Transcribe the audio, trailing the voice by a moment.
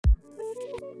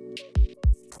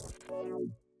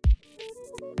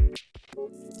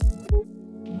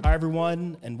Hi,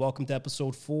 everyone, and welcome to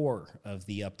episode 4 of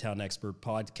the Uptown Expert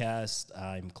Podcast.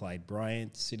 I'm Clyde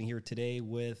Bryant, sitting here today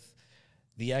with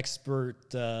the expert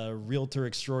realtor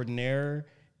extraordinaire,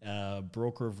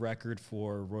 broker of record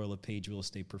for Royal LePage Real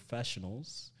Estate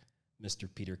Professionals, Mr.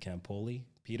 Peter Campoli.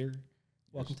 Peter,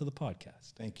 welcome to the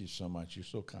podcast. Thank you so much. You're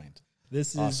so kind.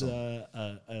 This Awesome.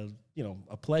 is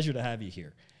a pleasure to have you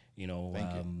here.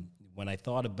 Thank you. When I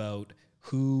thought about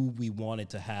who we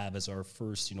wanted to have as our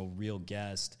first, real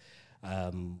guest,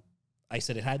 I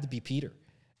said it had to be Peter,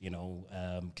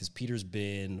 because Peter's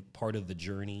been part of the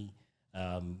journey.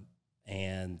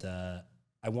 And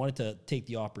I wanted to take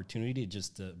the opportunity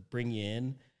just to bring you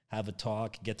in, have a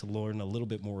talk, get to learn a little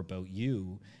bit more about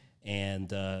you,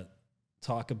 and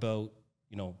talk about,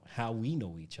 how we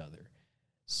know each other.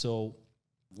 So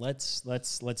let's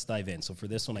dive in. So for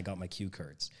this one, I got my cue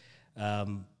cards.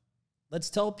 Let's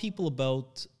tell people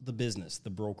about the business, the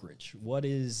brokerage. What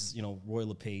is, Royal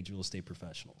LePage Real Estate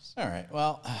Professionals? All right.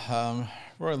 Well,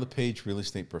 Royal LePage Real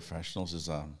Estate Professionals is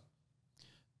a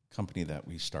company that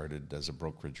we started as a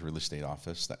brokerage real estate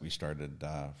office that we started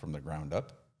from the ground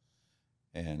up.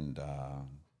 And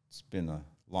it's been a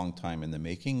long time in the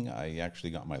making. I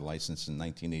actually got my license in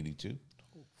 1982.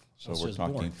 So we're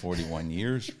talking 41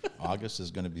 years. August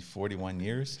is going to be 41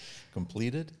 years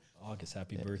completed. August,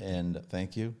 happy birthday. And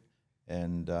thank you.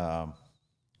 And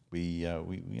we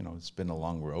it's been a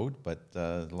long road, but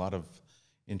a lot of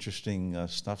interesting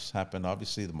stuff's happened.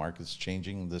 Obviously, the market's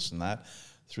changing, this and that.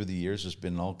 Through the years, there's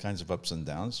been all kinds of ups and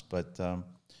downs. But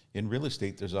in real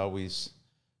estate, there's always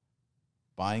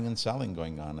buying and selling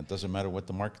going on. It doesn't matter what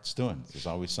the market's doing. There's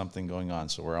always something going on.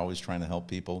 So we're always trying to help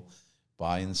people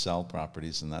buy and sell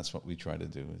properties, and that's what we try to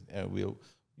do.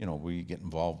 We get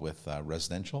involved with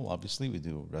residential. Obviously, we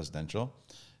do residential.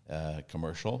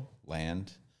 Commercial,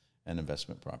 land, and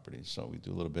investment properties. So we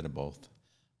do a little bit of both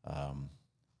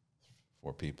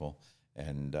for people,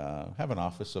 and have an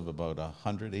office of about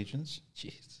 100 agents.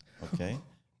 Jeez. Okay,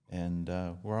 and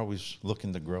we're always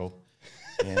looking to grow.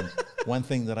 And one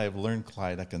thing that I've learned,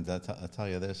 Clyde, I'll tell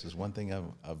you this, is one thing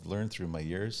I've learned through my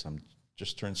years. I'm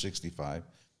just turned 65.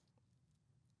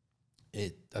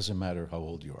 It doesn't matter how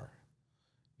old you are.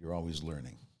 You're always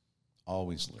learning.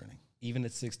 Always learning. Even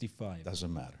at 65.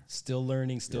 Doesn't matter. Still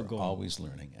learning, still going. Always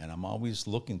learning. And I'm always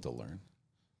looking to learn.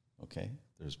 Okay?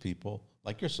 There's people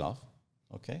like yourself.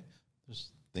 Okay? There's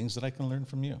things that I can learn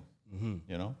from you.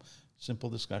 Mm-hmm.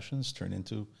 Simple discussions turn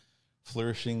into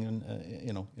flourishing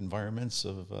and environments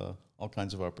of all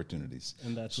kinds of opportunities.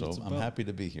 And that's so what it's I'm about. happy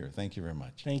to be here. Thank you very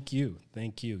much. Thank you.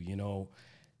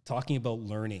 Talking about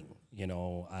learning,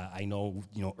 I know,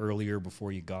 earlier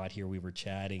before you got here, we were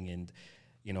chatting, and,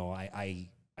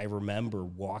 I remember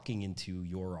walking into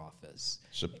your office.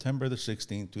 September the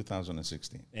 16th,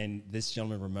 2016. And this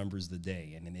gentleman remembers the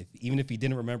day. And even if he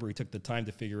didn't remember, he took the time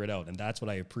to figure it out. And that's what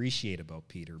I appreciate about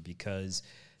Peter, because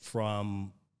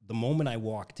from the moment I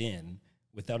walked in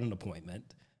without an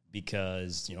appointment,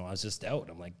 because, I was just out.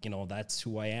 I'm like, that's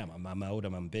who I am. I'm out.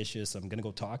 I'm ambitious. I'm going to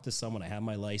go talk to someone. I have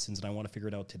my license and I want to figure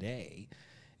it out today.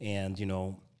 And,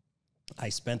 I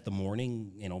spent the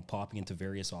morning, popping into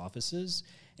various offices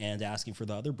and asking for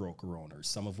the other broker owners,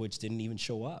 some of which didn't even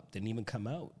show up, didn't even come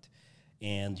out.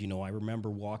 And, I remember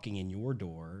walking in your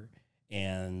door,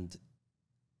 and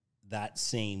that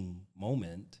same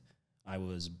moment, I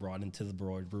was brought into the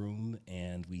boardroom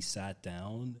and we sat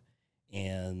down,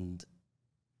 and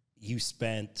you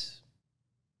spent,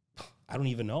 I don't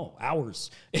even know, hours.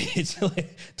 It's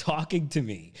like talking to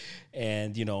me.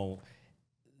 And,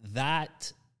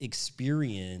 that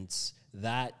experience,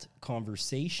 that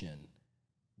conversation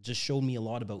just showed me a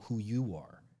lot about who you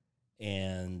are.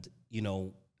 And,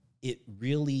 it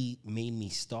really made me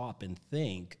stop and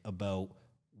think about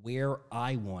where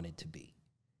I wanted to be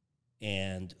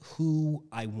and who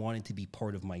I wanted to be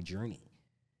part of my journey.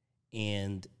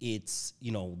 And it's,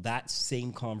 that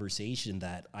same conversation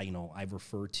that I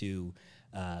refer to,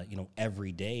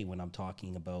 every day when I'm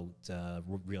talking about,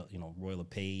 Royal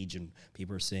LePage, and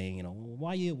people are saying,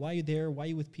 why are you there? Why are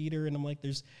you with Peter? And I'm like,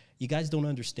 you guys don't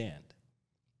understand.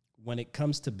 When it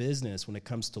comes to business, when it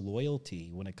comes to loyalty,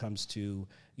 when it comes to,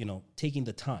 taking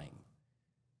the time,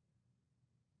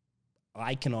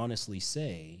 I can honestly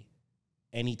say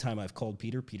anytime I've called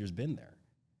Peter, Peter's been there.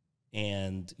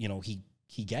 And,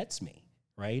 he gets me,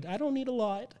 right? I don't need a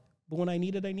lot, but when I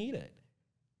need it, I need it.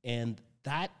 And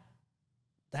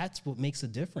that's what makes a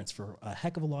difference for a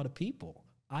heck of a lot of people,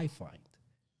 I find.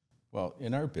 Well,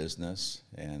 in our business,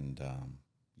 and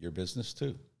your business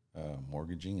too,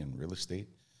 mortgaging and real estate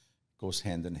goes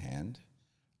hand in hand.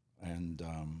 And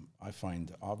I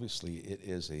find, obviously, it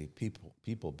is a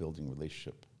people building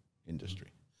relationship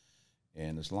industry.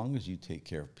 And as long as you take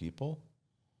care of people,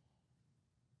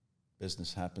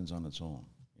 business happens on its own,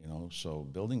 you know. So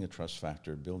building a trust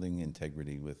factor, building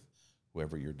integrity with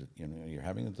whoever you're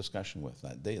having a discussion with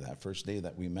that day, that first day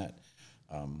that we met.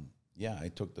 I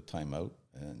took the time out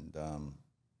and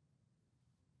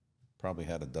probably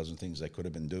had a dozen things I could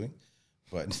have been doing,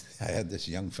 but I had this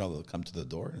young fellow come to the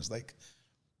door, and it's like,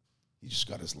 he just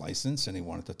got his license and he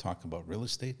wanted to talk about real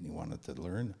estate, and he wanted to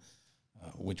learn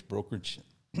which brokerage,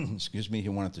 he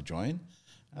wanted to join.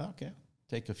 Okay,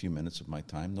 take a few minutes of my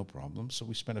time, no problem. So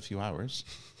we spent a few hours,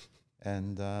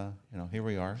 and here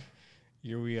we are.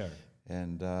 Here we are.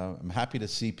 And I'm happy to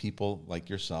see people like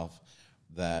yourself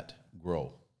that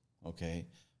grow. Okay,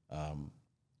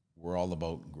 we're all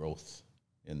about growth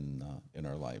in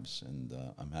our lives, and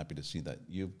I'm happy to see that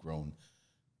you've grown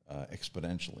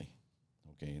exponentially.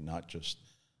 Okay, not just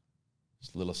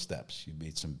little steps. You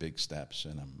made some big steps,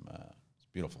 and it's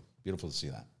beautiful to see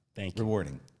that. Thank you.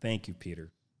 Rewarding. Thank you,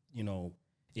 Peter.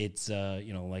 It's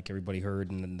like everybody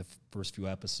heard in the first few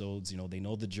episodes. They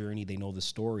know the journey, they know the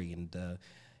story, and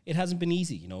it hasn't been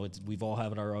easy. We've all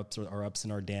had our ups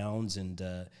and our downs, and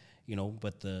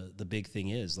but the big thing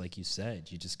is, like you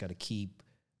said, you just got to keep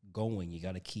going. You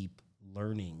got to keep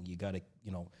learning. You got to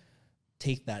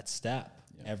take that step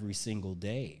every single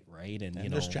day, right? And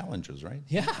there's challenges, right?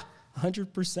 Yeah.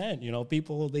 100%.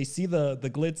 People, they see the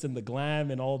glitz and the glam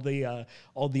and all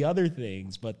the other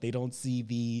things, but they don't see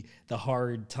the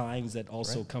hard times that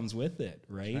also comes with it,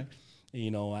 right?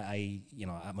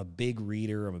 I'm a big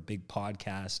reader, I'm a big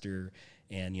podcaster,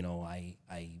 and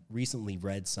I recently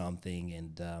read something,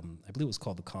 and I believe it was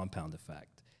called The Compound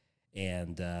Effect,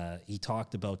 and he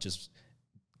talked about just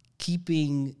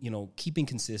keeping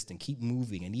consistent, keep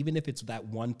moving, and even if it's that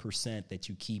 1% that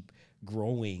you keep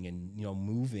growing and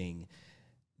moving,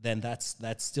 then that's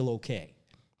still okay.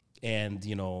 And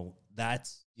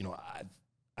that's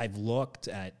I've looked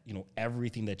at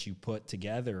everything that you put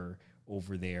together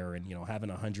over there, and having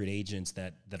 100 agents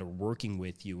that are working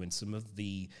with you, and some of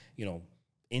the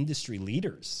industry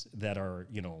leaders that are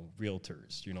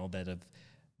realtors that have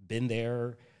been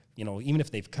there, even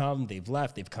if they've come, they've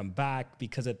left, they've come back,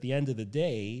 because at the end of the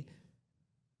day,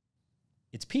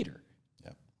 it's Peter.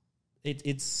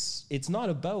 It's not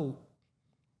about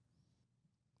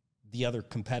the other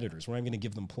competitors where I'm going to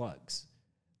give them plugs.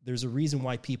 There's a reason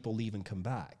why people leave and come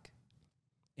back.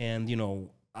 And,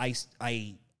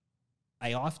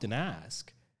 I often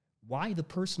ask, why the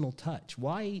personal touch?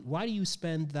 Why do you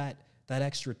spend that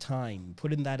extra time,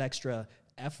 put in that extra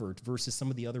effort versus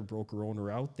some of the other broker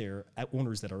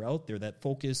owners that are out there that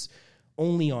focus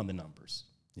only on the numbers?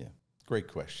 Yeah. Great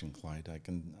question, Clyde. I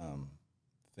can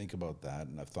think about that,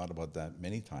 and I've thought about that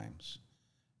many times,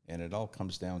 and it all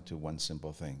comes down to one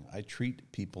simple thing. I treat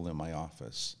people in my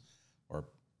office or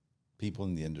people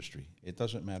in the industry. It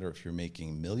doesn't matter if you're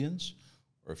making millions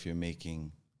or if you're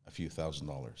making a few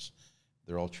 $1,000s.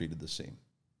 They're all treated the same.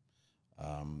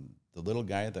 The little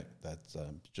guy that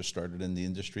just started in the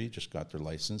industry, just got their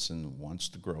license and wants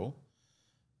to grow,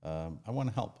 I want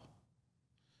to help.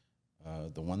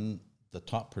 The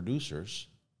top producers,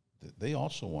 they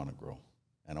also want to grow,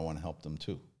 and I want to help them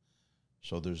too.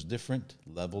 So there's different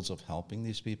levels of helping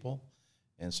these people,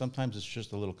 and sometimes it's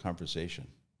just a little conversation.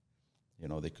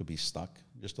 They could be stuck,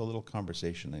 just a little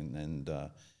conversation, and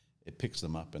it picks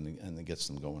them up and it gets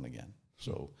them going again.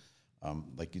 So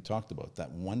like you talked about,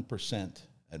 that 1%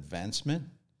 advancement,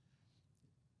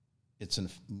 it's a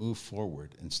move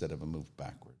forward instead of a move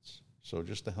backwards. So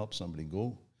just to help somebody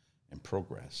go and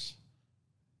progress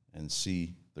and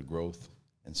see the growth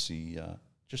and see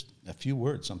just a few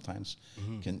words sometimes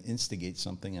can instigate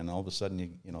something, and all of a sudden,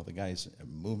 the guy's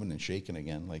moving and shaking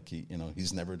again like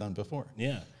he's never done before.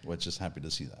 Yeah. We're just happy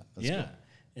to see that. That's yeah. Good.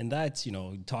 And that's,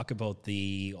 talk about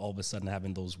all of a sudden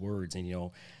having those words.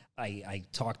 And, I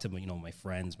talk to, my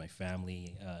friends, my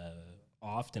family,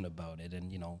 often about it.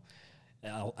 And,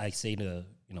 I say to,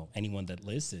 anyone that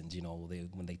listens,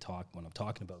 when I'm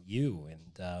talking about you,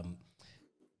 and,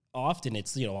 often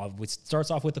it's, it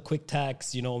starts off with a quick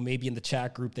text, maybe in the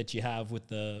chat group that you have with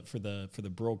for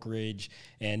the brokerage,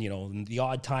 and, the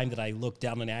odd time that I look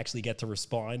down and I actually get to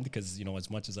respond, because, as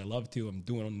much as I love to, I'm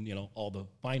doing, all the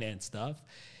finance stuff.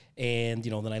 And,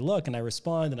 then I look and I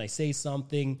respond and I say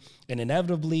something, and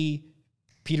inevitably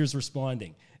Peter's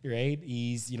responding, right?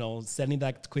 He's, sending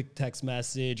that quick text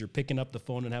message or picking up the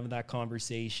phone and having that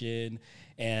conversation.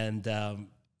 And,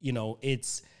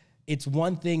 it's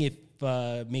one thing if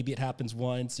maybe it happens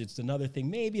once. It's another thing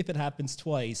maybe if it happens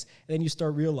twice. And then you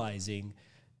start realizing,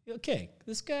 okay,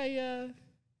 this guy,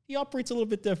 he operates a little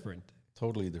bit different.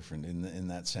 Totally different in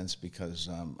that sense, because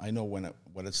I know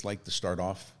what it's like to start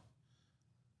off,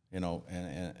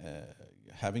 and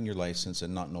having your license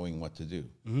and not knowing what to do.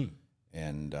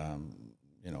 And,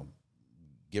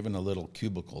 given a little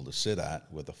cubicle to sit at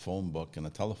with a phone book and a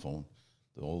telephone,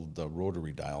 the old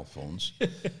rotary dial phones,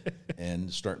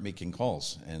 and start making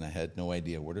calls. And I had no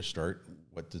idea where to start,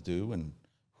 what to do, and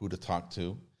who to talk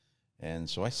to. And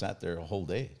so I sat there a whole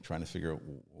day trying to figure out,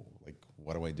 like,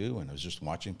 what do I do? And I was just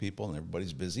watching people, and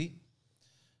everybody's busy.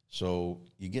 So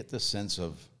you get this sense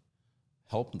of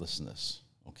helplessness,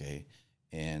 okay?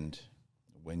 And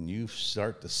when you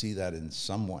start to see that in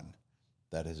someone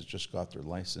that has just got their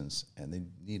license and they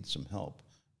need some help,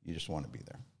 you just want to be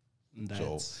there.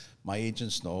 So my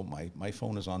agents know my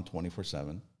phone is on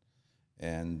 24/7.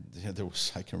 And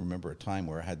I can remember a time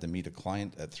where I had to meet a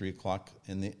client at 3 o'clock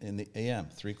in the a.m.,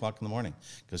 3 o'clock in the morning,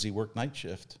 because he worked night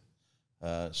shift.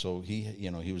 So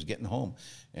he was getting home,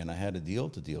 and I had a deal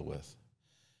to deal with.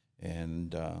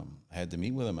 And I had to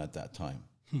meet with him at that time.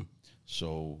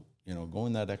 So,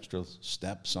 going that extra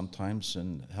step sometimes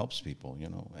and helps people,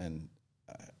 and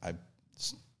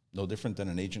it's no different than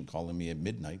an agent calling me at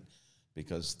midnight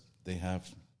because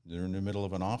they're in the middle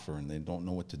of an offer and they don't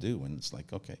know what to do. And it's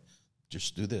like, okay,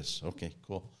 just do this. Okay,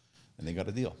 cool. And they got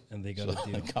a deal.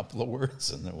 A couple of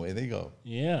words and away they go.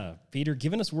 Yeah. Peter,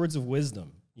 giving us words of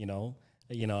wisdom,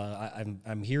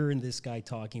 I'm hearing this guy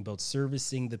talking about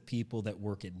servicing the people that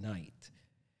work at night.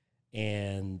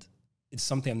 And it's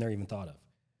something I've never even thought of,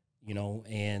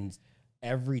 and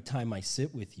every time I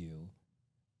sit with you,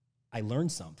 I learn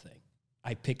something.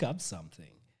 I pick up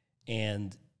something.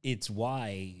 And it's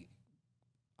why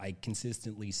I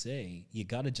consistently say, you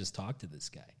got to just talk to this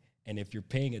guy. And if you're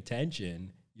paying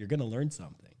attention, you're going to learn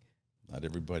something. Not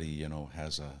everybody,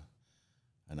 has a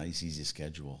nice, easy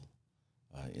schedule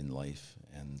in life.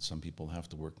 And some people have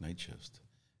to work night shifts.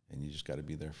 And you just got to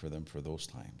be there for them for those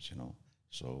times,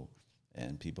 So,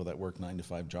 and people that work 9 to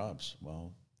 5 jobs,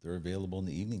 well, they're available in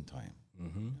the evening time.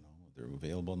 They're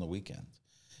available on the weekends.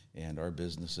 And our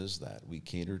business is that we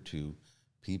cater to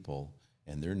people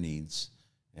and their needs,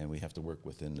 and we have to work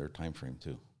within their time frame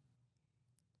too.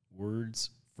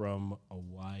 Words from a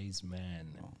wise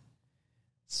man. Oh.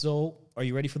 So, are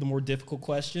you ready for the more difficult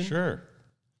question? Sure.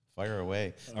 Fire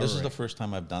away. This is the first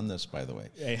time I've done this, by the way,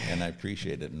 and I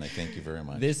appreciate it, and I thank you very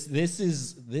much. This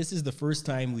is the first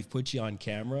time we've put you on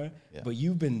camera, but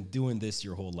you've been doing this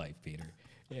your whole life, Peter,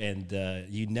 and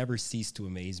you never cease to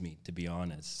amaze me, to be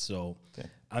honest. So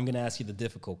I'm going to ask you the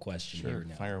difficult question here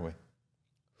now. Fire away.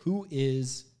 Who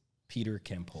is Peter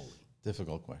Campoli?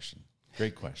 Difficult question.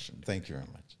 Great question. Thank you very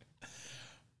much.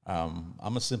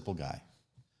 I'm a simple guy.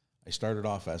 I started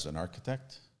off as an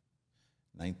architect,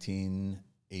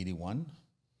 1981.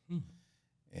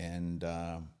 And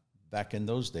back in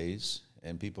those days,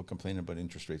 and people complain about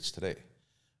interest rates today,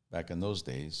 back in those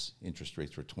days, interest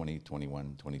rates were 20,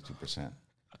 21, 22%.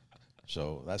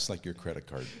 So that's like your credit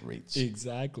card rates.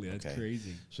 Exactly. That's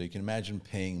crazy. So you can imagine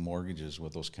paying mortgages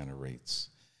with those kind of rates.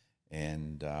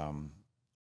 And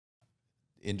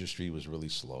industry was really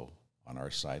slow on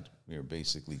our side. We were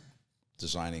basically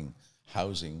designing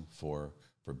housing for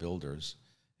builders,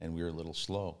 and we were a little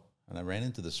slow. And I ran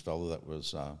into this fellow that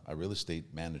was a real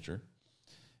estate manager,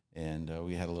 and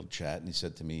we had a little chat, and he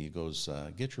said to me, he goes,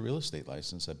 get your real estate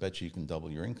license. I bet you can double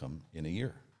your income in a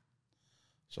year.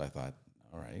 So I thought,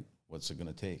 all right, what's it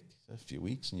going to take? A few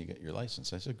weeks, and you get your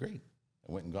license. I said, great.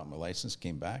 I went and got my license,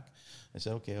 came back. I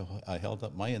said, okay, I held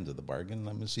up my end of the bargain.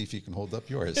 I'm going to see if you can hold up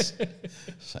yours.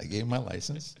 So I gave my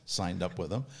license, signed up with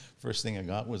them. First thing I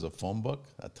got was a phone book,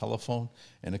 a telephone,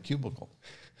 and a cubicle.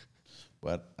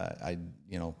 But I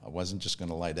wasn't just going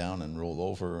to lie down and roll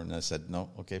over. And I said,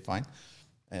 no, okay, fine.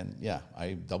 And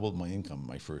I doubled my income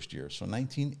my first year. So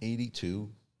 1982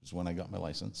 is when I got my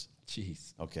license.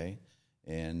 Jeez. Okay.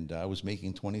 And I was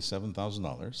making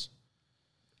 $27,000.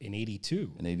 In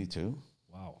 82? In 82.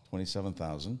 Wow.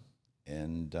 $27,000.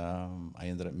 And I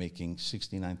ended up making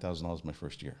 $69,000 my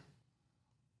first year.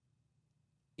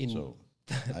 So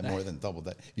I more than doubled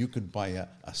that. You could buy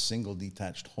a single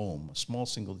detached home, a small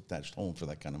single detached home for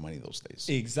that kind of money those days.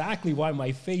 Exactly why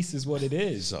my face is what it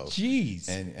is. So, jeez.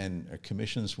 And our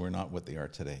commissions were not what they are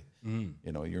today.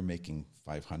 You're making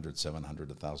 $500,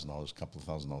 $700, $1,000, a couple of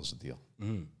 $1,000 a deal.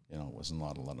 It wasn't a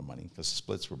lot of money because the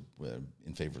splits were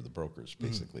in favor of the brokers,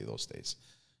 basically, those days.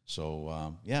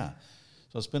 So,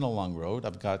 So it's been a long road.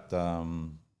 I've got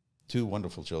 2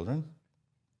 wonderful children.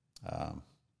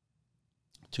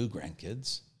 2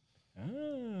 grandkids.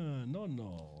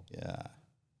 No. Yeah.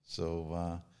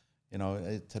 So,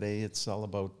 today it's all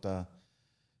about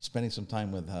spending some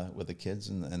time with the kids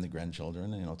and the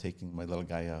grandchildren, taking my little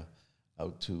guy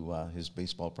out to his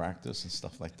baseball practice and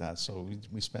stuff like that. So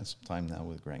we spend some time now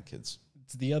with grandkids.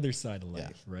 it's the other side of Yeah,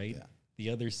 life, right? yeah. The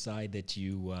other side that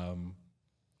you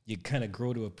kind of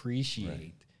grow to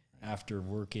appreciate after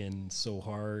working so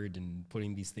hard and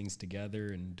putting these things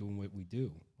together and doing what we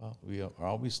do. Well, we are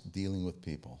always dealing with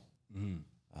people.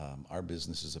 Our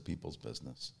business is a people's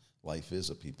business. Life is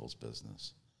a people's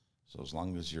business. So as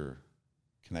long as you're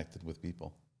connected with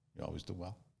people, you always do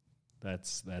well.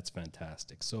 That's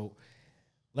fantastic. So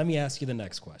let me ask you the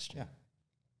next question. Yeah.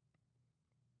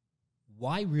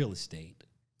 Why real estate?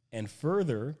 And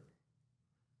further,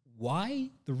 why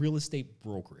the real estate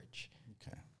brokerage?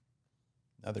 Okay.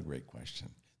 Another great question.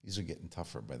 These are getting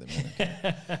tougher by the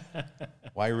minute.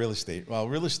 Why real estate? Well,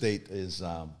 real estate is,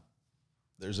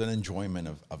 there's an enjoyment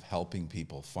of helping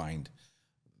people find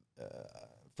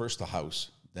first the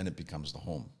house, then it becomes the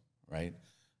home, right?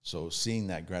 So seeing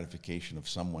that gratification of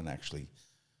someone actually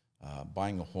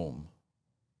buying a home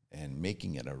and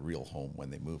making it a real home when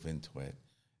they move into it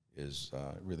is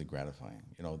really gratifying.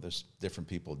 You know, there's different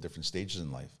people at different stages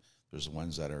in life. There's the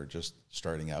ones that are just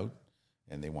starting out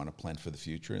and they want to plan for the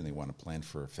future and they want to plan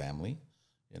for a family,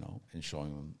 you know, and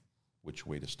showing them which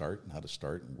way to start and how to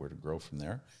start and where to grow from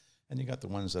there. And you got the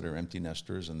ones that are empty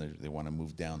nesters and they want to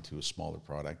move down to a smaller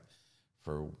product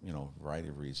for, you know, a variety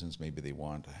of reasons. Maybe they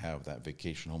want to have that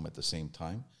vacation home at the same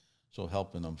time. So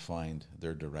helping them find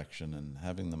their direction and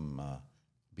having them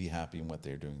be happy in what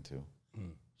they're doing too.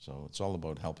 So it's all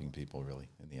about helping people really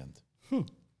in the end.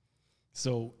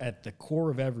 So at the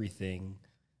core of everything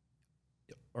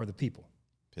are the people.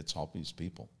 It's always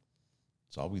people.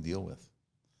 It's all we deal with.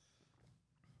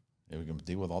 Yeah, we can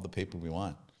deal with all the paper we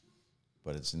want,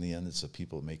 but it's in the end, it's the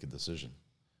people that make a decision.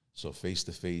 So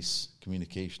face-to-face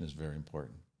communication is very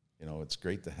important. You know, it's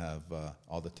great to have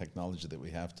all the technology that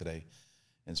we have today,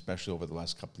 and especially over the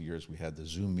last couple of years, we had the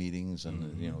Zoom meetings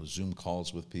and you know, Zoom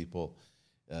calls with people.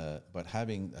 But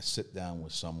having a sit down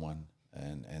with someone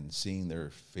and seeing their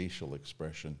facial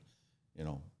expression, you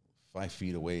know, 5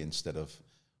 feet away instead of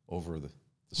over the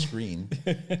screen,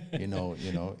 you know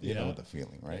the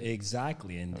feeling, right?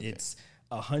 Exactly. And it's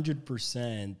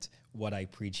 100% what I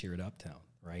preach here at Uptown,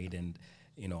 right? And,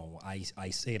 you know, I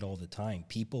say it all the time.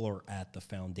 People are at the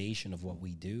foundation of what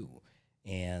we do.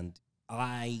 And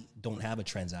I don't have a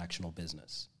transactional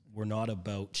business. We're not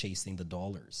about chasing the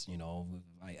dollars. You know,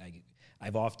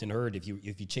 I've often heard if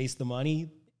you chase the money,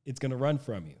 it's going to run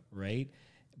from you, right?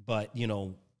 But, you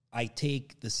know, I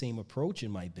take the same approach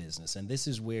in my business. And this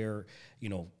is where, you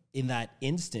know, in that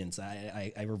instance,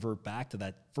 I revert back to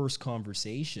that first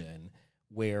conversation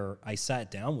where I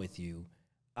sat down with you.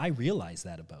 I realized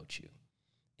that about you.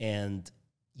 And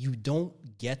you don't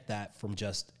get that from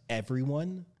just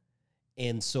everyone.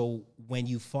 And so when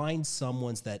you find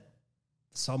someone's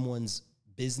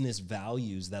business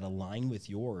values that align with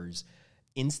yours,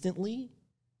 instantly,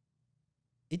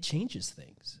 it changes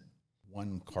things.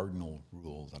 One cardinal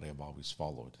rule that I have always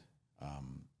followed,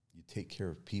 you take care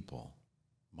of people,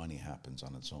 money happens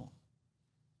on its own.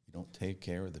 You don't take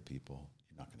care of the people,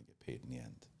 you're not going to get paid in the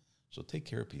end. So take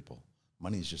care of people.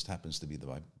 Money just happens to be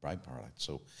the byproduct.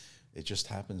 So it just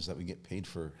happens that we get paid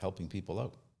for helping people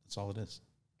out. That's all it is.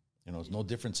 You know, there's no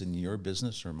difference in your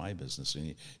business or my business.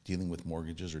 And dealing with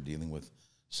mortgages or dealing with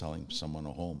selling someone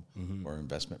a home or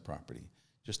investment property.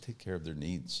 Just take care of their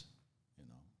needs, you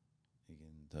know,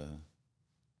 and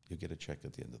you'll get a check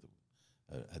at the end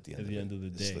of the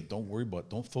day. Don't worry about.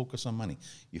 Don't focus on money.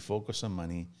 You focus on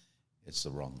money, it's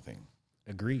the wrong thing.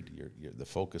 Agreed. The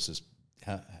focus is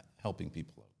helping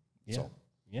people out. Yeah.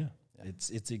 Yeah.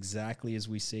 It's exactly as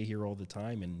we say here all the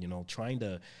time, and you know, trying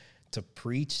to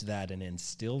preach that and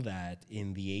instill that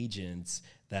in the agents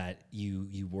that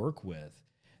you work with.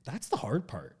 That's the hard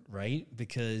part, right?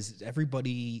 Because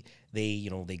everybody, they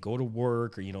go to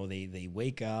work or, they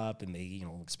wake up and they,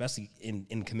 especially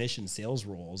in commission sales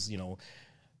roles,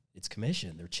 it's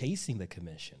commission. They're chasing the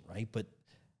commission, right? But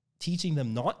teaching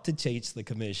them not to chase the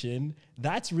commission,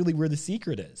 that's really where the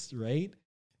secret is, right?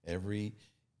 Every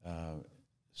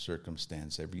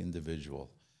circumstance, every individual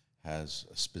has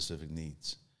specific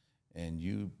needs. And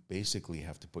you basically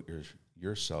have to put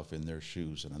yourself in their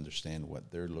shoes and understand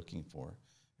what they're looking for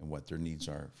and what their needs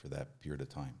are for that period of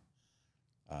time.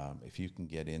 If you can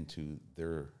get into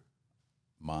their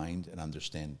mind and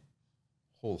understand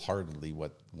wholeheartedly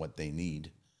what they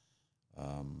need,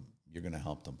 you're going to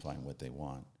help them find what they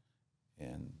want.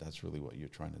 And that's really what you're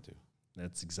trying to do.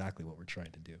 That's exactly what we're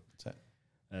trying to do. That's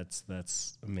it.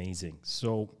 That's amazing.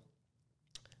 So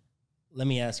let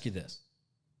me ask you this.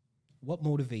 What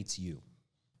motivates you?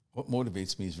 What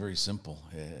motivates me is very simple.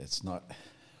 It's not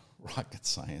rocket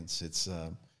science. It's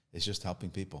just helping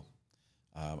people.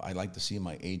 I like to see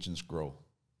my agents grow.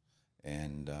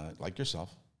 And like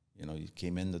yourself, You know, you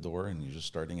came in the door and you're just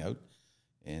starting out,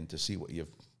 and to see what you've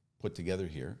put together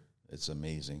here, it's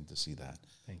amazing to see that.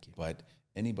 Thank you. But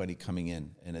anybody coming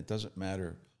in, and it doesn't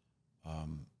matter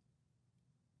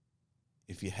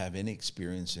if you have any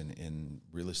experience in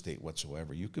real estate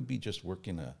whatsoever. You could be just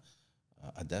working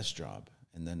a desk job,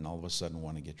 and then all of a sudden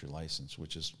want to get your license,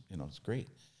 which is, you know, it's great.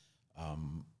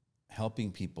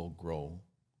 Helping people grow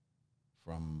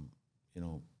from, you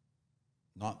know,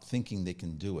 not thinking they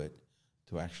can do it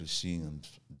to actually seeing them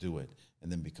do it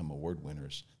and then become award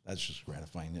winners. That's just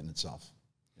gratifying in itself.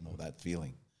 You know, that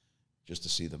feeling, just to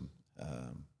see them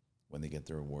when they get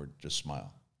their award, just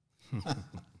smile.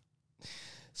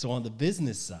 So on the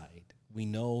business side, we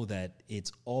know that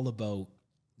it's all about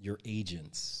your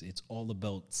agents. It's all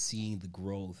about seeing the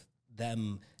growth,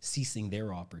 them seizing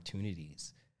their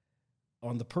opportunities.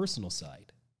 On the personal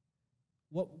side,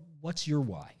 what's your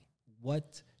why?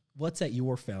 What's at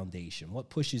your foundation? What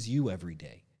pushes you every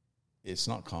day? It's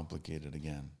not complicated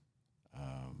again.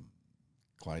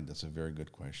 Clyde, that's a very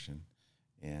good question.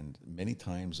 And many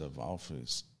times I've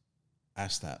always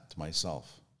asked that to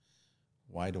myself.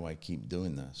 Why do I keep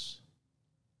doing this?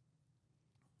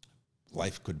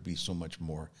 Life could be so much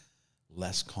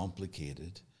less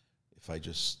complicated if I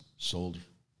just sold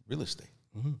real estate,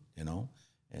 you know,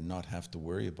 and not have to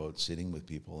worry about sitting with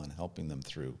people and helping them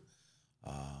through.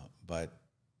 But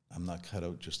I'm not cut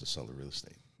out just to sell the real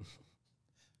estate.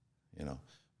 You know,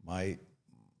 my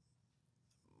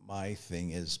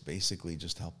thing is basically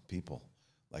just help people.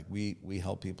 Like we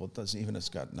help people. It's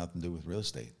got nothing to do with real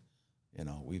estate. You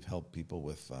know, we've helped people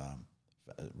with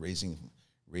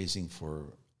raising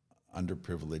for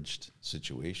underprivileged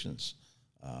situations.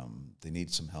 They need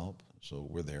some help, so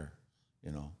we're there.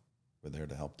 You know, we're there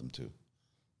to help them too.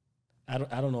 I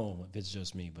don't know if it's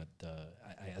just me, but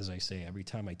as I say, every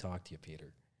time I talk to you,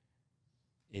 Peter,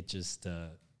 it just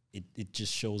it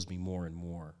just shows me more and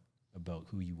more about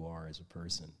who you are as a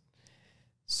person.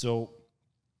 So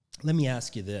let me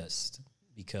ask you this,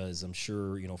 because I'm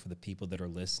sure, you know, for the people that are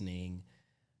listening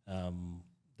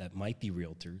that might be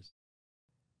realtors,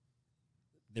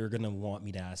 they're going to want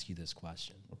me to ask you this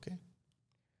question. Okay.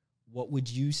 What would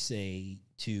you say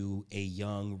to a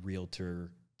young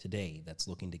realtor today that's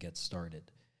looking to get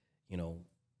started? You know,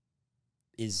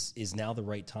 is now the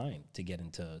right time to get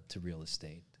into real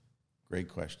estate? Great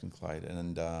question, Clyde.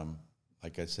 And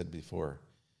like I said before,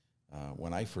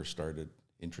 when I first started,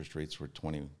 interest rates were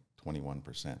 21%.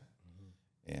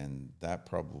 And that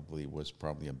was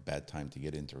probably a bad time to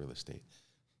get into real estate.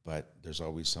 But there's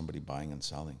always somebody buying and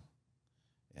selling.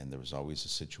 And there was always a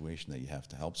situation that you have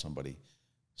to help somebody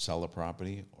sell a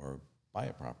property or buy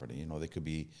a property. You know, their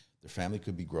family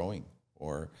could be growing,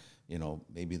 or, you know,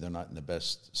 maybe they're not in the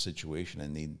best situation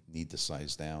and need to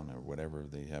size down or whatever.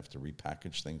 They have to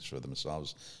repackage things for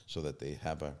themselves so that they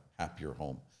have a happier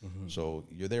home. So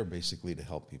you're there basically to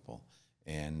help people.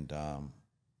 And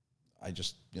I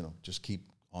just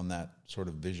keep on that sort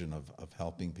of vision of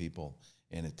helping people,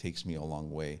 and it takes me a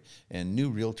long way. And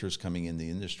new realtors coming in the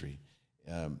industry,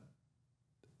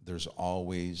 there's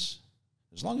always,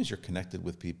 as long as you're connected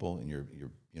with people and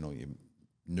you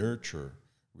nurture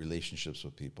relationships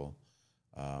with people,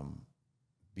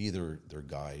 be their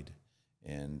guide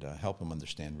and help them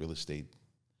understand real estate,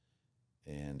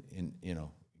 and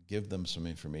give them some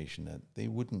information that they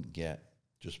wouldn't get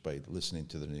just by listening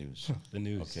to the news. The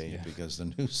news. Okay, yeah. Because the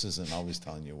news isn't always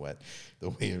telling you the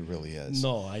way it really is.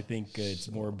 No, I think it's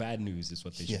more bad news is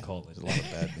what they should call it. There's a lot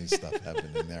of bad news stuff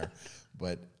happening there.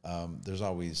 But there's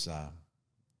always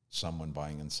someone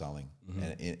buying and selling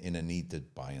and in a need to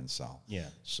buy and sell. Yeah.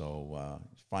 So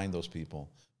find those people,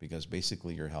 because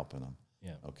basically you're helping them.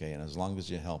 Yeah. Okay, and as long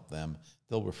as you help them,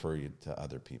 they'll refer you to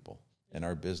other people. And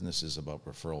our business is about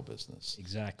referral business.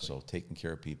 Exactly. So taking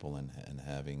care of people and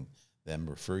having them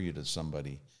refer you to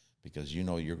somebody, because you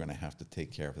know you're going to have to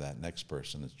take care of that next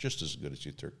person. It's just as good as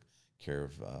you took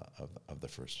care of the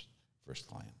first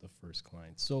client. The first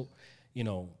client. So,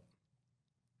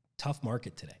 tough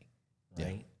market today,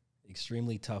 right? Yeah.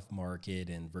 Extremely tough market,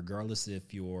 and regardless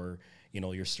if you're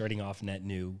starting off net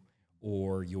new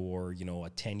or you're, a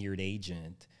tenured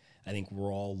agent, I think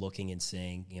we're all looking and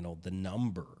saying, the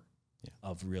number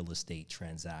of real estate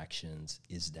transactions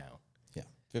is down.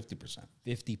 50%.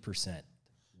 50%.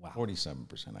 Wow.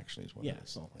 47% actually is what it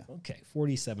is. Okay,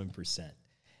 47%.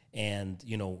 And,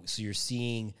 so you're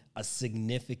seeing a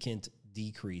significant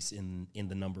decrease in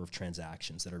the number of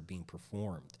transactions that are being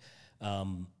performed.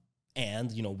 And,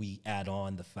 we add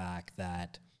on the fact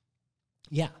that,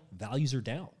 values are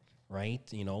down, right?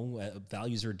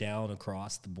 Values are down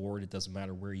across the board. It doesn't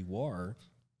matter where you are.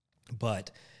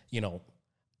 But,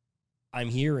 I'm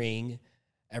hearing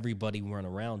everybody went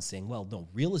around saying, well, no,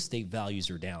 real estate values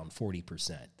are down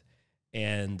 40%.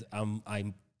 And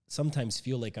I'm sometimes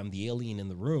feel like I'm the alien in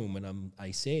the room, and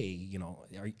I say, you know,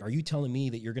 are you telling me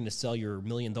that you're going to sell your $1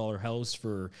 million house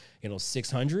for, you know,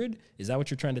 600? Is that what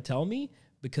you're trying to tell me?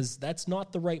 Because that's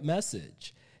not the right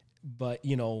message. But,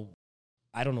 you know,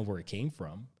 I don't know where it came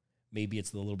from. Maybe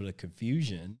it's a little bit of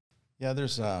confusion. Yeah,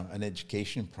 there's an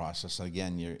education process.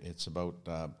 Again, it's about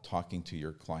talking to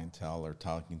your clientele or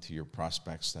talking to your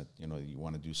prospects that you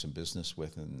want to do some business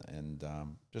with, and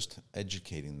just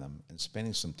educating them and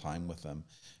spending some time with them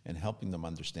and helping them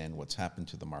understand what's happened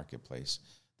to the marketplace.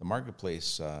 The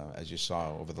marketplace, as you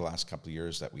saw over the last couple of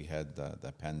years that we had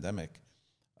that pandemic,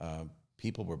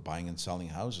 people were buying and selling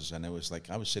houses, and it was like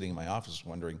I was sitting in my office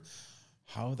wondering,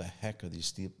 how the heck are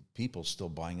these people still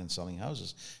buying and selling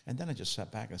houses? And then I just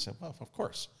sat back and said, well, of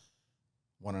course,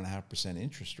 1.5%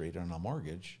 interest rate on a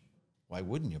mortgage. Why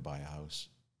wouldn't you buy a house?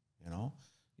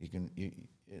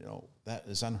 That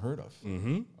is unheard of.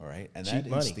 Mm-hmm. All right. And cheap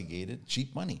that instigated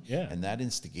cheap money. Yeah. And that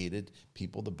instigated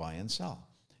people to buy and sell.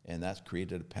 And that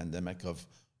created a pandemic of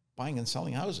buying and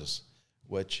selling houses,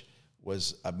 which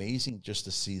was amazing just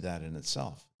to see that in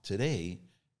itself. Today,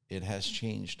 it has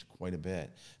changed quite a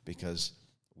bit because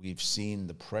we've seen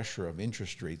the pressure of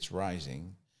interest rates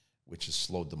rising, which has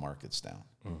slowed the markets down.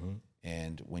 Mm-hmm.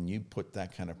 And when you put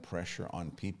that kind of pressure on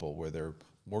people where their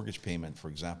mortgage payment, for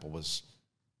example, was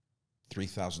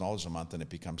 $3,000 a month and it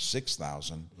becomes $6,000,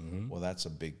 mm-hmm. well, that's a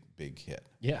big, big hit.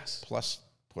 Yes. Plus,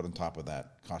 put on top of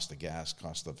that, cost of gas,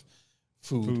 cost of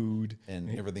food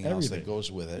and everything else that goes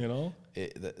with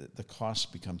it. The costs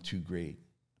become too great,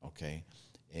 okay?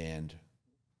 And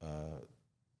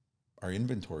our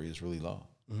inventory is really low.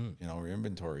 Mm-hmm. Our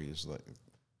inventory is like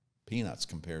peanuts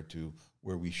compared to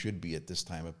where we should be at this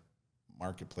time of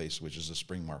marketplace, which is a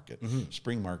spring market. Mm-hmm.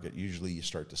 Spring market, usually you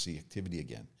start to see activity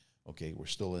again. Okay, we're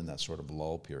still in that sort of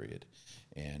lull period.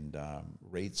 And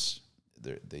rates,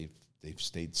 they've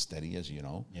stayed steady, as you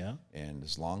know. Yeah. And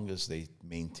as long as they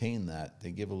maintain that,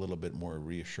 they give a little bit more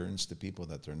reassurance to people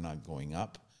that they're not going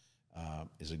up,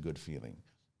 is a good feeling.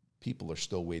 People are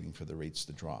still waiting for the rates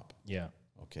to drop. Yeah.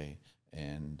 Okay.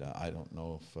 And I don't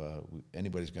know if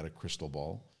anybody's got a crystal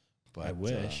ball, but I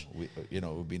wish. It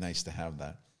would be nice to have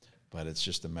that. But it's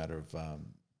just a matter of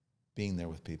being there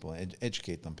with people and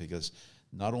educate them, because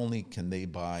not only can they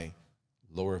buy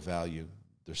lower value,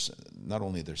 not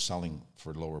only they're selling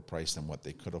for lower price than what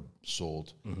they could have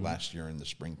sold mm-hmm. last year in the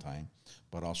springtime,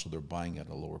 but also they're buying at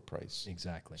a lower price.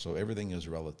 Exactly. So everything is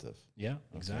relative. Yeah,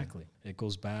 exactly. Okay. It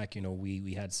goes back,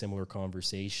 we had similar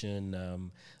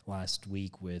conversation last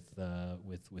week with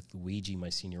Luigi, my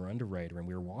senior underwriter, and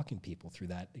we were walking people through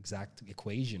that exact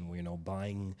equation where,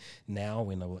 buying now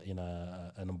in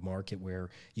a market where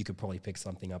you could probably pick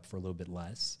something up for a little bit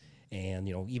less. And,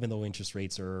 even though interest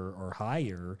rates are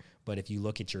higher, but if you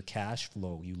look at your cash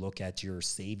flow, you look at your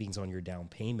savings on your down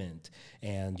payment,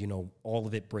 and, all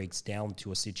of it breaks down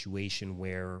to a situation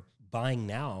where buying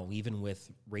now, even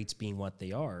with rates being what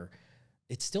they are,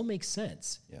 it still makes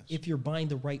sense. Yes. If you're buying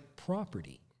the right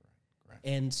property. Correct.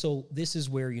 And so this is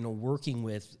where, working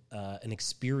with an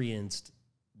experienced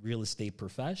real estate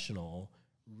professional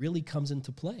really comes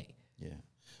into play. Yeah.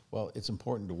 Well, it's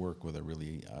important to work with a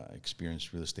really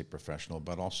experienced real estate professional,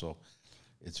 but also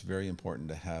it's very important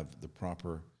to have the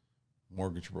proper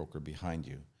mortgage broker behind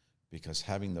you, because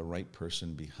having the right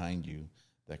person behind you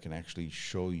that can actually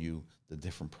show you the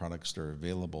different products that are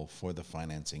available for the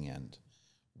financing end,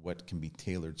 what can be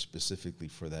tailored specifically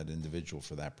for that individual,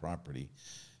 for that property,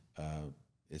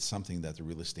 is something that the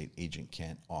real estate agent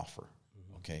can't offer.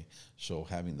 Mm-hmm. Okay? So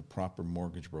having the proper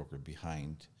mortgage broker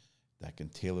behind that can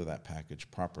tailor that package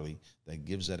properly, that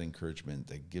gives that encouragement,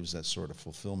 that gives that sort of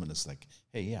fulfillment. It's like,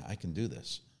 hey, yeah, I can do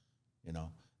this.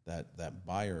 That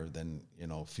buyer then,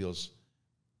 feels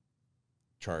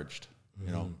charged,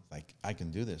 mm-hmm. Like, I can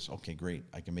do this. Okay, great.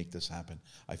 I can make this happen.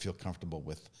 I feel comfortable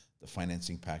with the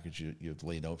financing package you've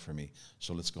laid out for me.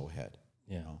 So let's go ahead.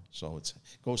 Yeah. So it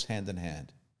goes hand in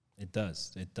hand. It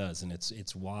does. And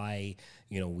it's why,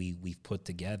 we've put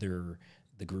together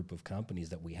the group of companies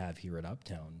that we have here at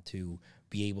Uptown to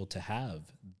be able to have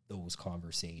those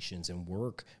conversations and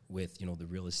work with, the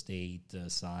real estate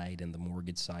side and the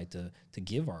mortgage side to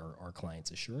give our clients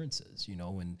assurances,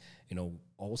 and,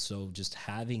 also just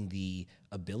having the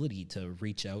ability to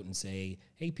reach out and say,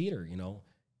 hey, Peter,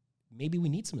 maybe we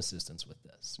need some assistance with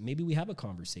this. Maybe we have a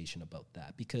conversation about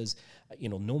that, because,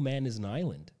 no man is an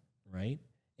island, right?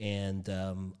 And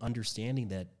understanding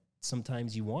that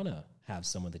sometimes you want to have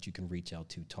someone that you can reach out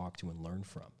to, talk to, and learn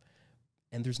from.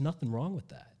 And there's nothing wrong with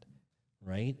that,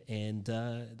 right? And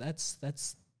that's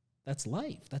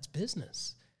life. That's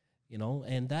business.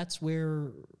 and that's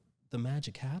where the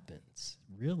magic happens,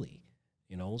 really,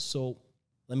 So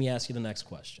let me ask you the next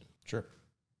question. Sure.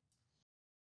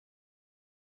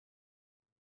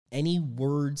 Any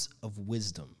words of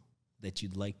wisdom that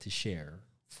you'd like to share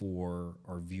for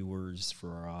our viewers,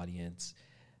 for our audience,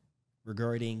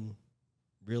 regarding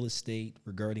real estate,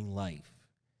 regarding life?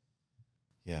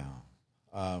 Yeah.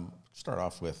 Start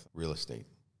off with real estate,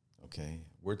 okay?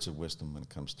 Words of wisdom when it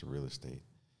comes to real estate.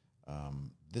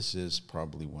 This is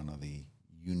probably one of the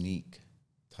unique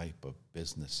type of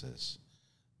businesses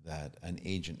that an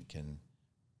agent can,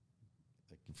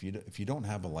 like if you don't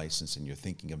have a license and you're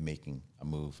thinking of making a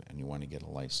move and you want to get a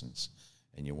license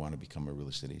and you want to become a real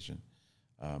estate agent,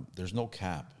 there's no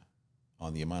cap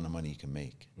on the amount of money you can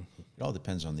make. Mm-hmm. It all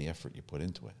depends on the effort you put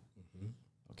into it. Mm-hmm.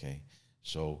 Okay?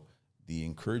 So the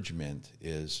encouragement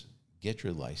is get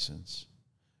your license,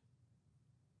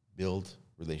 build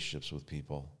relationships with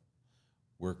people,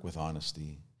 work with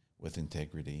honesty, with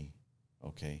integrity,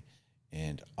 okay?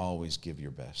 And always give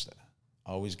your best.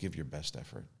 Always give your best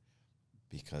effort,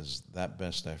 because that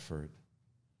best effort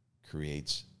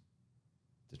creates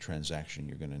the transaction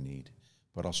you're going to need,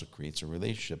 but also creates a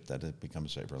relationship that it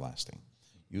becomes everlasting.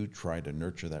 You try to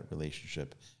nurture that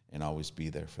relationship and always be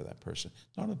there for that person.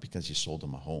 Not only because you sold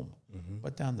them a home,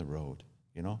 but down the road,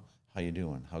 how you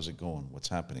doing? How's it going? What's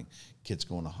happening? Kids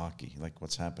going to hockey, like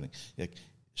what's happening? Like,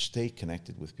 stay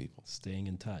connected with people. Staying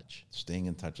in touch. Staying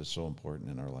in touch is so important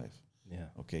in our life. Yeah.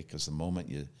 Okay, because the moment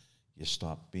you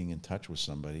stop being in touch with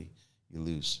somebody, you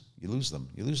lose them.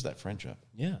 You lose that friendship.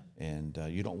 Yeah. And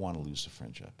you don't want to lose the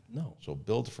friendship. No. So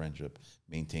build friendship,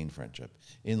 maintain friendship.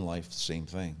 In life, same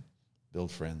thing.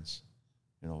 Build friends.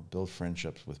 Build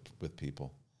friendships with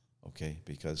people. Okay,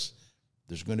 because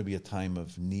there's going to be a time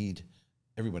of need.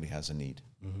 Everybody has a need.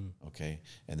 Mm-hmm. Okay,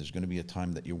 and there's going to be a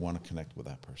time that you want to connect with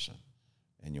that person,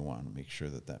 and you want to make sure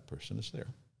that that person is there.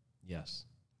 Yes,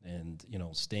 and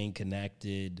staying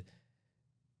connected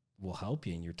will help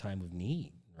you in your time of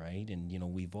need, right? And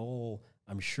we've all,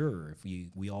 I'm sure, if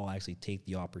we all actually take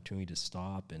the opportunity to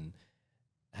stop and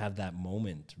have that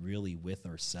moment really with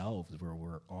ourselves where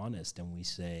we're honest and we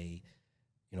say,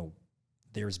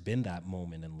 there's been that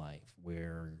moment in life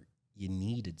where you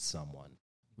needed someone.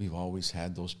 We've always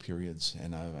had those periods,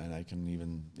 and I can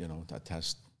even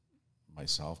attest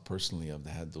myself personally. I've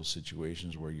had those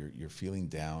situations where you're feeling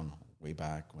down way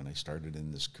back when I started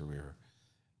in this career,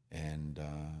 and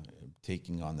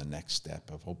taking on the next step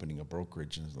of opening a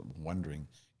brokerage and wondering,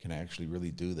 can I actually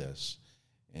really do this?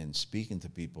 And speaking to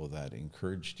people that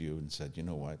encouraged you and said, you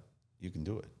know what, you can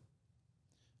do it.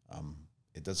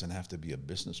 It doesn't have to be a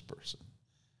business person.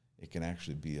 It can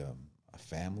actually be a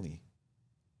family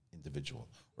individual,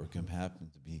 or it can happen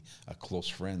to be a close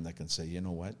friend that can say, you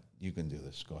know what, you can do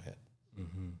this, go ahead.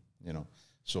 Mm-hmm.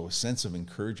 So a sense of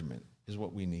encouragement is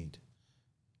what we need.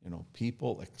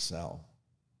 People excel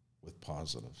with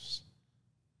positives.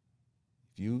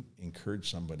 If you encourage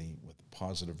somebody with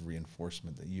positive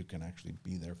reinforcement that you can actually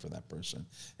be there for that person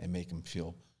and make them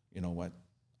feel, you know what,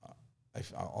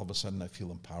 all of a sudden I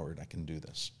feel empowered, I can do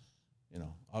this.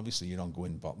 Obviously you don't go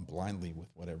in blindly with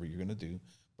whatever you're going to do,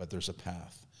 but there's a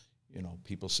path.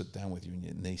 People sit down with you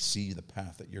and they see the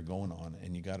path that you're going on,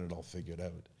 and you got it all figured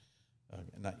out.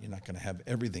 You're not going to have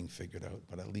everything figured out,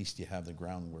 but at least you have the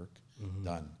groundwork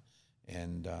done.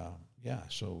 And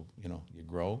so you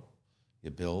grow,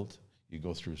 you build, you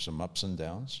go through some ups and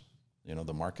downs.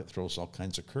 The market throws all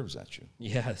kinds of curves at you.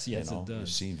 Yes, it does. You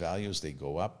see values, they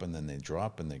go up and then they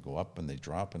drop, and they go up and they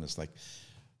drop, and it's like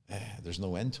there's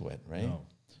no end to it, right? No.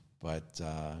 But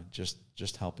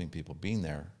just helping people, being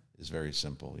there is very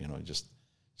simple. Just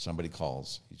somebody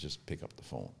calls, you just pick up the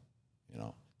phone.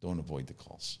 Don't avoid the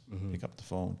calls. Mm-hmm. Pick up the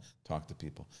phone, talk to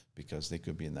people, because they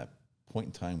could be in that point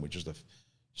in time where just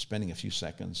spending a few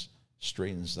seconds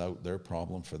straightens out their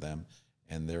problem for them,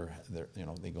 and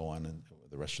they go on, and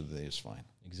the rest of the day is fine.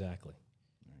 Exactly.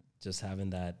 Right. Just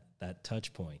having that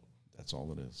touch point. That's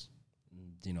all it is.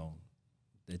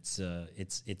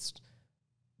 It's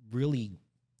really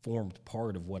formed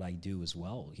part of what I do as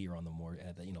well here on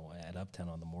at Uptown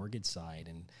on the mortgage side,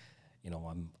 and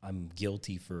I'm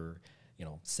guilty for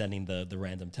sending the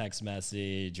random text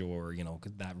message or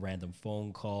that random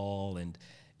phone call, and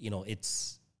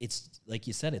it's like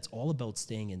you said, it's all about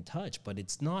staying in touch, but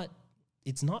it's not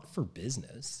for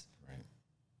business. Right.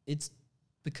 It's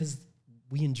because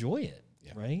we enjoy it.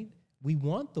 Yeah. Right. We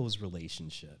want those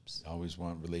relationships. I always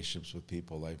want relationships with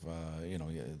people. I've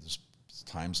there's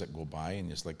times that go by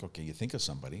and it's like, okay, you think of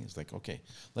somebody. It's like, okay,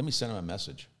 let me send them a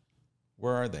message.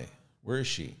 Where are they? Where is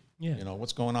she? Yeah. You know,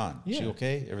 what's going on? Is she Yeah.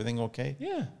 okay? Everything okay?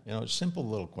 Yeah. You know, simple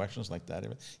little questions like that.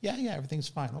 Yeah, everything's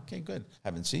fine. Okay, good.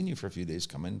 Haven't seen you for a few days.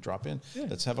 Come in, drop in. Yeah.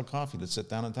 Let's have a coffee. Let's sit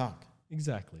down and talk.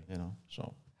 Exactly. You know,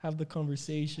 so Have the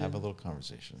conversation. have a little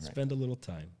conversation. Right. Spend a little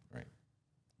time. Right.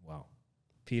 Wow.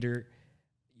 Peter,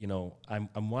 you know,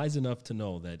 I'm wise enough to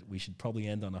know that we should probably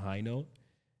end on a high note.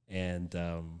 And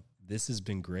this has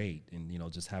been great. And, you know,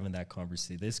 just having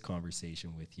this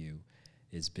conversation with you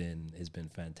has been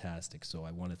fantastic. So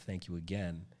I want to thank you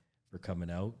again for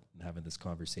coming out and having this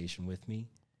conversation with me.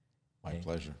 My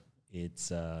pleasure. It's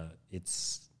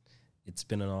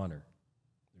been an honor.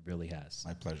 It really has.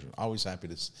 My pleasure. Always happy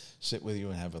to sit with you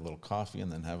and have a little coffee and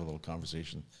then have a little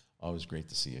conversation. Always great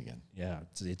to see you again. Yeah,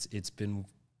 it's been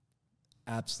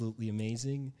absolutely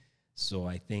amazing. So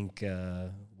I think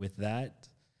with that,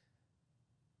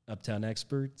 Uptown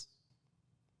Experts,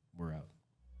 we're out.